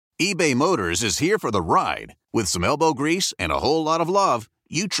eBay Motors is here for the ride. With some elbow grease and a whole lot of love,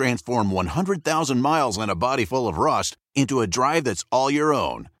 you transform 100,000 miles and a body full of rust into a drive that's all your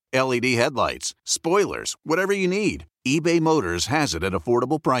own. LED headlights, spoilers, whatever you need, eBay Motors has it at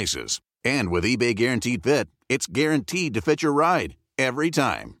affordable prices. And with eBay Guaranteed Fit, it's guaranteed to fit your ride every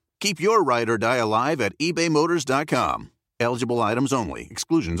time. Keep your ride or die alive at ebaymotors.com. Eligible items only.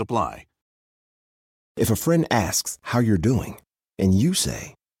 Exclusions apply. If a friend asks how you're doing, and you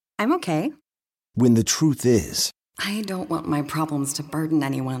say, I'm okay. When the truth is, I don't want my problems to burden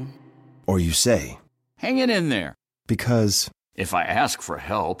anyone. Or you say, hang it in there. Because if I ask for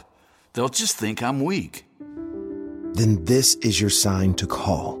help, they'll just think I'm weak. Then this is your sign to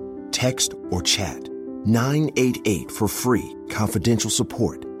call, text, or chat 988 for free, confidential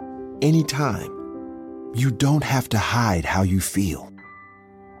support. Anytime. You don't have to hide how you feel.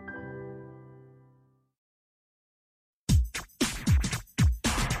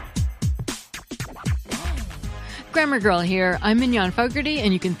 Grammar Girl here. I'm Mignon Fogarty,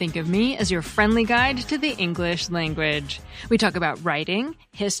 and you can think of me as your friendly guide to the English language. We talk about writing,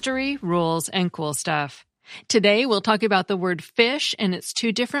 history, rules, and cool stuff. Today, we'll talk about the word fish and its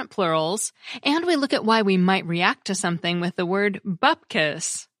two different plurals, and we look at why we might react to something with the word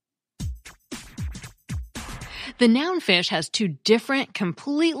bupkis. The noun fish has two different,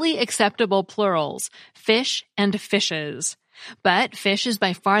 completely acceptable plurals, fish and fishes. But fish is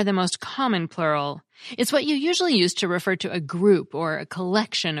by far the most common plural. It's what you usually use to refer to a group or a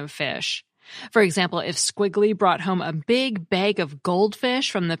collection of fish. For example, if Squiggly brought home a big bag of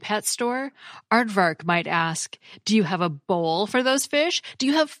goldfish from the pet store, Aardvark might ask, do you have a bowl for those fish? Do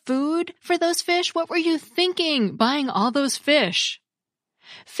you have food for those fish? What were you thinking buying all those fish?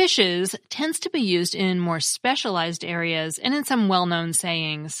 Fishes tends to be used in more specialized areas and in some well-known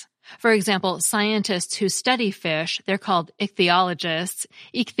sayings. For example, scientists who study fish, they're called ichthyologists.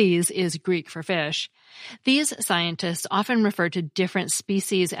 Ichthyes is Greek for fish. These scientists often refer to different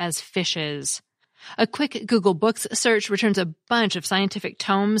species as fishes. A quick Google Books search returns a bunch of scientific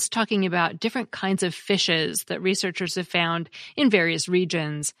tomes talking about different kinds of fishes that researchers have found in various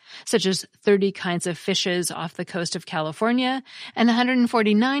regions, such as 30 kinds of fishes off the coast of California and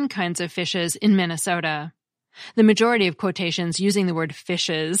 149 kinds of fishes in Minnesota. The majority of quotations using the word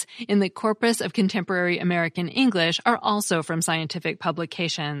fishes in the corpus of contemporary American English are also from scientific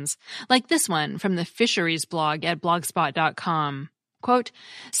publications, like this one from the Fisheries blog at blogspot.com. Quote,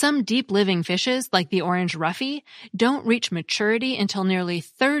 some deep-living fishes, like the orange roughy, don't reach maturity until nearly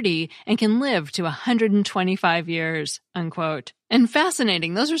 30 and can live to 125 years, unquote. And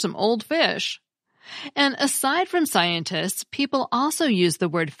fascinating, those are some old fish. And aside from scientists, people also use the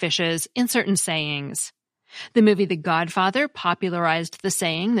word fishes in certain sayings. The movie The Godfather popularized the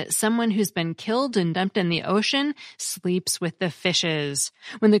saying that someone who's been killed and dumped in the ocean sleeps with the fishes,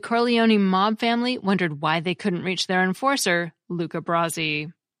 when the Corleone mob family wondered why they couldn't reach their enforcer, Luca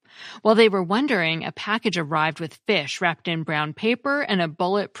Brasi. While they were wondering, a package arrived with fish wrapped in brown paper and a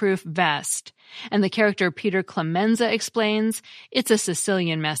bulletproof vest. And the character Peter Clemenza explains, it's a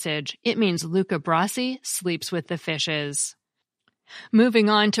Sicilian message. It means Luca Brasi sleeps with the fishes. Moving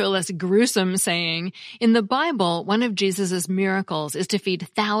on to a less gruesome saying, in the Bible, one of Jesus' miracles is to feed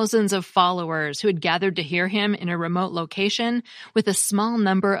thousands of followers who had gathered to hear him in a remote location with a small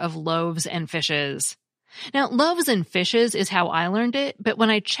number of loaves and fishes. Now, loaves and fishes is how I learned it, but when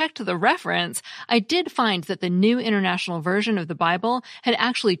I checked the reference, I did find that the New International Version of the Bible had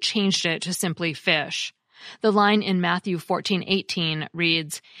actually changed it to simply fish. The line in Matthew 14:18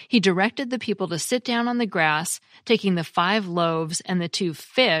 reads, he directed the people to sit down on the grass, taking the 5 loaves and the 2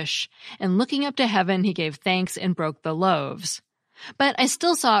 fish, and looking up to heaven, he gave thanks and broke the loaves. But I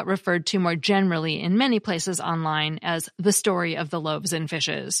still saw it referred to more generally in many places online as the story of the loaves and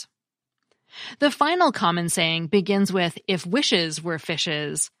fishes. The final common saying begins with, if wishes were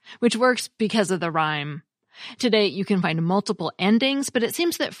fishes, which works because of the rhyme. Today, you can find multiple endings, but it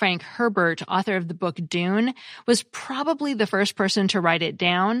seems that Frank Herbert, author of the book Dune, was probably the first person to write it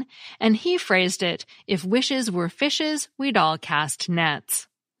down, and he phrased it, if wishes were fishes, we'd all cast nets.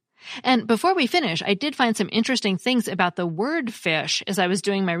 And before we finish, I did find some interesting things about the word fish as I was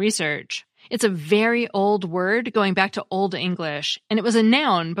doing my research. It's a very old word going back to Old English, and it was a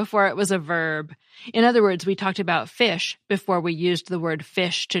noun before it was a verb. In other words, we talked about fish before we used the word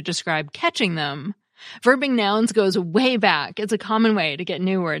fish to describe catching them. Verbing nouns goes way back. It's a common way to get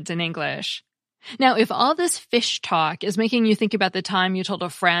new words in English. Now, if all this fish talk is making you think about the time you told a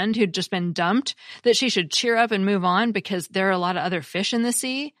friend who'd just been dumped that she should cheer up and move on because there are a lot of other fish in the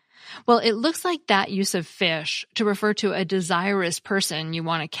sea, well, it looks like that use of fish to refer to a desirous person you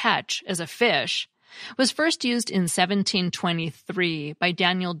want to catch as a fish was first used in 1723 by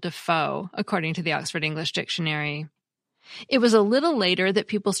Daniel Defoe, according to the Oxford English Dictionary. It was a little later that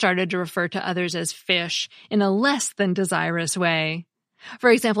people started to refer to others as fish in a less than desirous way.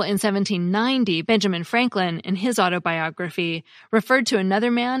 For example, in 1790, Benjamin Franklin, in his autobiography, referred to another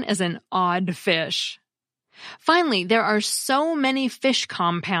man as an odd fish. Finally, there are so many fish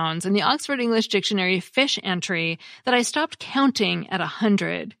compounds in the Oxford English Dictionary fish entry that I stopped counting at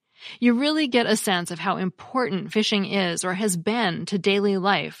 100. You really get a sense of how important fishing is or has been to daily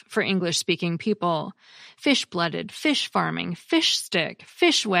life for English-speaking people. Fish-blooded, fish farming, fish stick,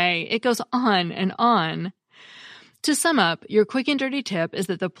 fish way, it goes on and on. To sum up, your quick and dirty tip is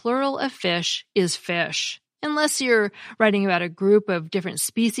that the plural of fish is fish. Unless you're writing about a group of different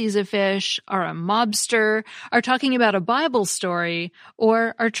species of fish, are a mobster, are talking about a Bible story,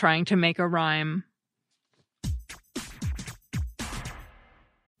 or are trying to make a rhyme.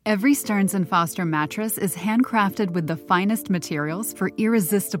 Every Stearns & Foster mattress is handcrafted with the finest materials for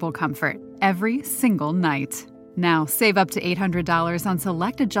irresistible comfort every single night. Now, save up to $800 on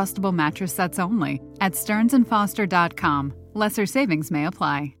select adjustable mattress sets only at stearnsandfoster.com. Lesser savings may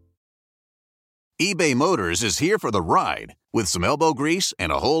apply. eBay Motors is here for the ride. With some elbow grease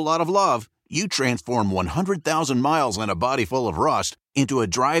and a whole lot of love, you transform 100,000 miles and a body full of rust into a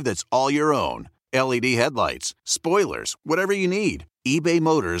drive that's all your own. LED headlights, spoilers, whatever you need, eBay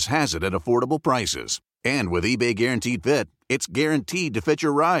Motors has it at affordable prices. And with eBay Guaranteed Fit, it's guaranteed to fit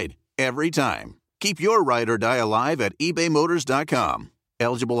your ride every time. Keep your ride or die alive at ebaymotors.com.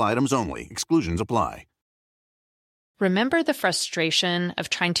 Eligible items only. Exclusions apply. Remember the frustration of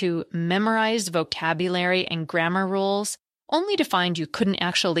trying to memorize vocabulary and grammar rules, only to find you couldn't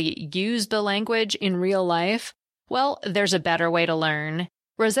actually use the language in real life? Well, there's a better way to learn.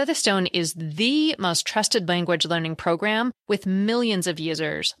 Rosetta Stone is the most trusted language learning program with millions of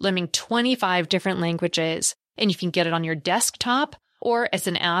users learning 25 different languages, and you can get it on your desktop or as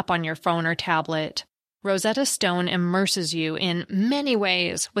an app on your phone or tablet. Rosetta Stone immerses you in many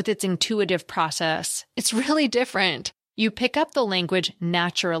ways with its intuitive process. It's really different. You pick up the language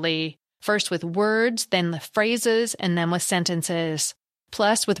naturally, first with words, then the phrases, and then with sentences.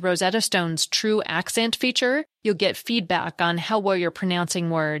 Plus, with Rosetta Stone's True Accent feature, you'll get feedback on how well you're pronouncing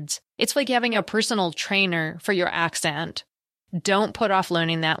words. It's like having a personal trainer for your accent. Don't put off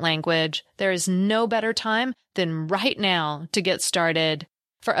learning that language. There is no better time than right now to get started.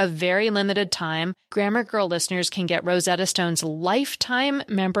 For a very limited time, Grammar Girl listeners can get Rosetta Stone's lifetime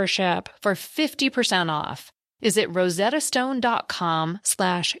membership for 50% off. Visit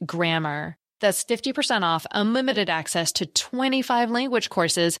rosettastone.com/grammar. That's 50% off unlimited access to 25 language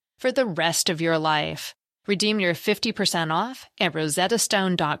courses for the rest of your life. Redeem your 50% off at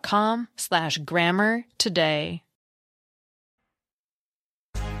rosettastone.com/grammar today.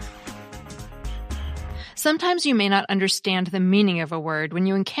 Sometimes you may not understand the meaning of a word when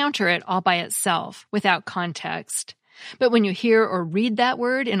you encounter it all by itself, without context. But when you hear or read that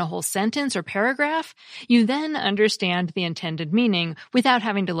word in a whole sentence or paragraph, you then understand the intended meaning without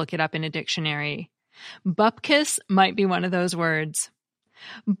having to look it up in a dictionary. Bupkis might be one of those words.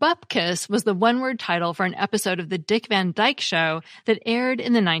 Bupkis was the one-word title for an episode of The Dick Van Dyke Show that aired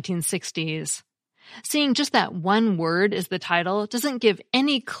in the 1960s. Seeing just that one word as the title doesn't give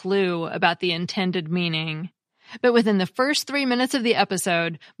any clue about the intended meaning. But within the first 3 minutes of the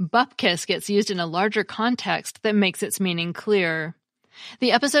episode, bupkis gets used in a larger context that makes its meaning clear.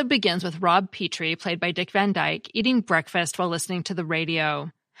 The episode begins with Rob Petrie, played by Dick Van Dyke, eating breakfast while listening to the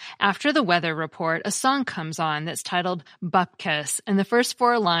radio. After the weather report, a song comes on that's titled Bupkis, and the first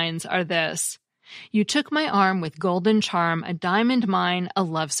 4 lines are this: "You took my arm with golden charm, a diamond mine, a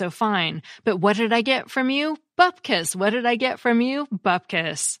love so fine. But what did I get from you? Bupkis. What did I get from you?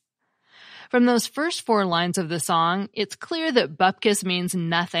 Bupkis." From those first 4 lines of the song, it's clear that bupkis means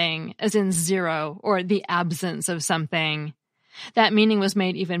nothing, as in zero, or the absence of something. That meaning was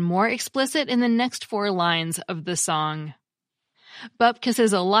made even more explicit in the next 4 lines of the song. Bupkis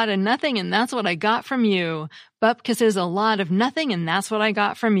is a lot of nothing, and that's what I got from you. Bupkis is a lot of nothing, and that's what I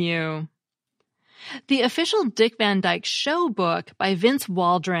got from you. The official Dick Van Dyke Show book by Vince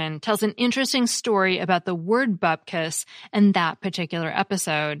Waldron tells an interesting story about the word bupkis and that particular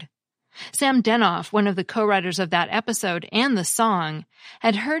episode. Sam Denoff, one of the co-writers of that episode and the song,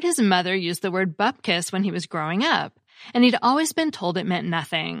 had heard his mother use the word bupkis when he was growing up, and he'd always been told it meant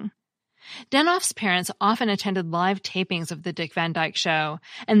nothing. Denoff's parents often attended live tapings of The Dick Van Dyke Show,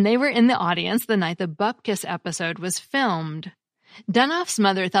 and they were in the audience the night the bupkis episode was filmed. Denoff's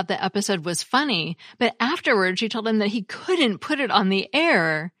mother thought the episode was funny, but afterward she told him that he couldn't put it on the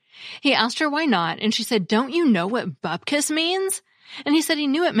air. He asked her why not, and she said, "Don't you know what bupkis means?" And he said he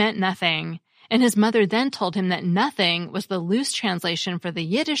knew it meant nothing. and his mother then told him that nothing was the loose translation for the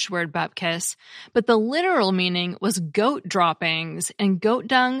Yiddish word bupkis, but the literal meaning was goat droppings, and goat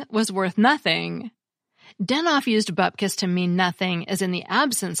dung was worth nothing. Denoff used bupkis to mean nothing as in the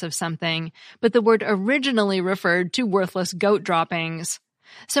absence of something, but the word originally referred to worthless goat droppings.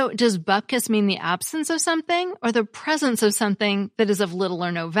 So does bupkis mean the absence of something or the presence of something that is of little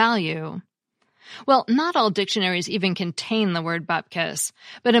or no value? Well, not all dictionaries even contain the word bupkis,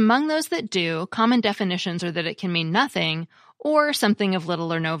 but among those that do, common definitions are that it can mean nothing or something of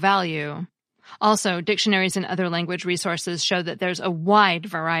little or no value. Also, dictionaries and other language resources show that there's a wide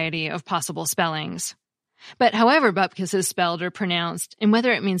variety of possible spellings. But however bupkis is spelled or pronounced, and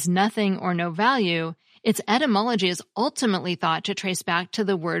whether it means nothing or no value, its etymology is ultimately thought to trace back to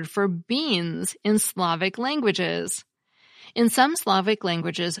the word for beans in Slavic languages. In some Slavic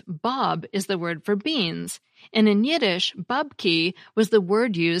languages, bob is the word for beans, and in Yiddish, babki was the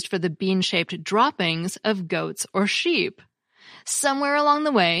word used for the bean-shaped droppings of goats or sheep. Somewhere along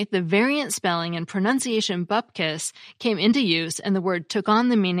the way, the variant spelling and pronunciation bupkis came into use and the word took on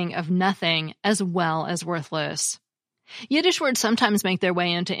the meaning of nothing as well as worthless. Yiddish words sometimes make their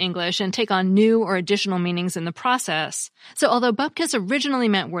way into English and take on new or additional meanings in the process. So although bupkis originally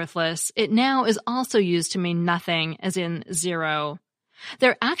meant worthless, it now is also used to mean nothing, as in zero.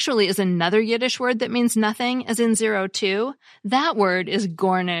 There actually is another Yiddish word that means nothing, as in zero too. That word is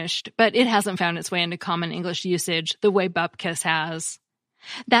gornished, but it hasn't found its way into common English usage the way bupkis has.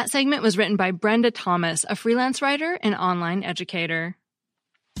 That segment was written by Brenda Thomas, a freelance writer and online educator.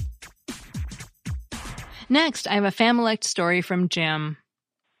 Next, I have a Familect story from Jim.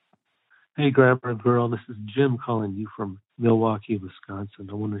 Hey, Grammar Girl, this is Jim calling you from Milwaukee, Wisconsin.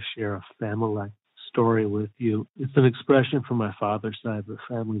 I want to share a Familect story with you. It's an expression from my father's side of the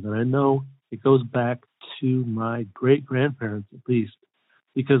family that I know it goes back to my great-grandparents at least,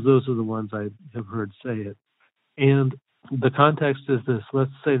 because those are the ones I have heard say it. And the context is this.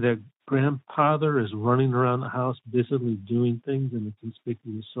 Let's say that grandfather is running around the house busily doing things in a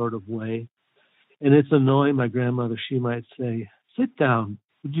conspicuous sort of way. And it's annoying my grandmother. She might say, "Sit down.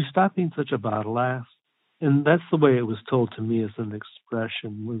 Would you stop being such a bottle ass?" And that's the way it was told to me as an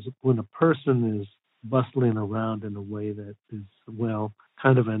expression, was when a person is bustling around in a way that is, well,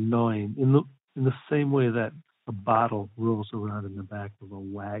 kind of annoying, in the same way that a bottle rolls around in the back of a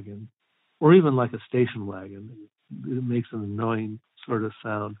wagon, or even like a station wagon. It makes an annoying sort of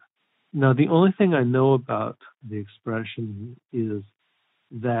sound. Now, the only thing I know about the expression is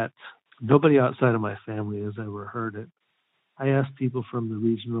that nobody outside of my family has ever heard it. I asked people from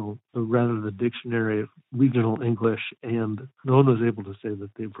the dictionary of regional English, and no one was able to say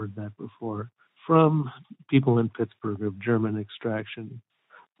that they've heard that before from people in Pittsburgh of German extraction.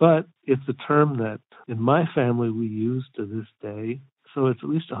 But it's a term that in my family we use to this day, so it's at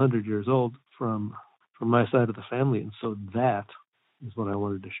least 100 years old from my side of the family, and so that is what I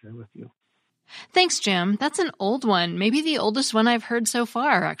wanted to share with you. Thanks, Jim. That's an old one, maybe the oldest one I've heard so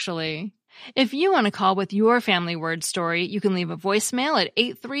far, actually. If you want to call with your family word story, you can leave a voicemail at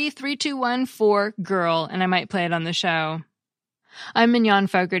 833-214-GIRL, and I might play it on the show. I'm Mignon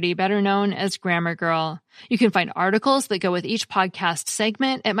Fogarty, better known as Grammar Girl. You can find articles that go with each podcast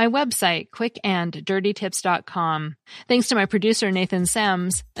segment at my website, quickanddirtytips.com. Thanks to my producer, Nathan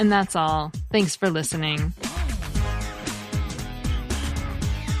Sems, and that's all. Thanks for listening.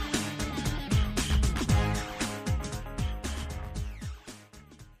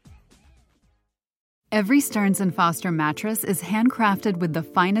 Every Stearns & Foster mattress is handcrafted with the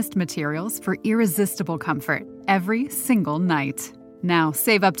finest materials for irresistible comfort every single night. Now,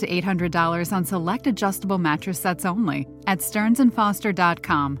 save up to $800 on select adjustable mattress sets only at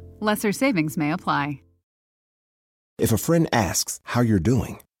stearnsandfoster.com. Lesser savings may apply. If a friend asks how you're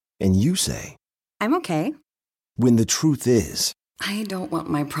doing, and you say, I'm okay. when the truth is, I don't want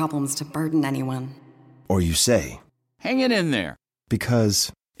my problems to burden anyone. or you say, Hang it in there.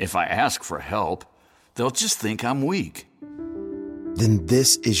 because, If I ask for help, they'll just think I'm weak. then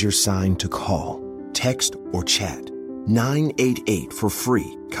this is your sign to call, text, or chat 988 for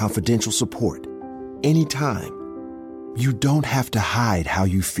free, confidential support. Anytime. You don't have to hide how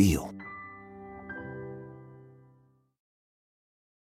you feel.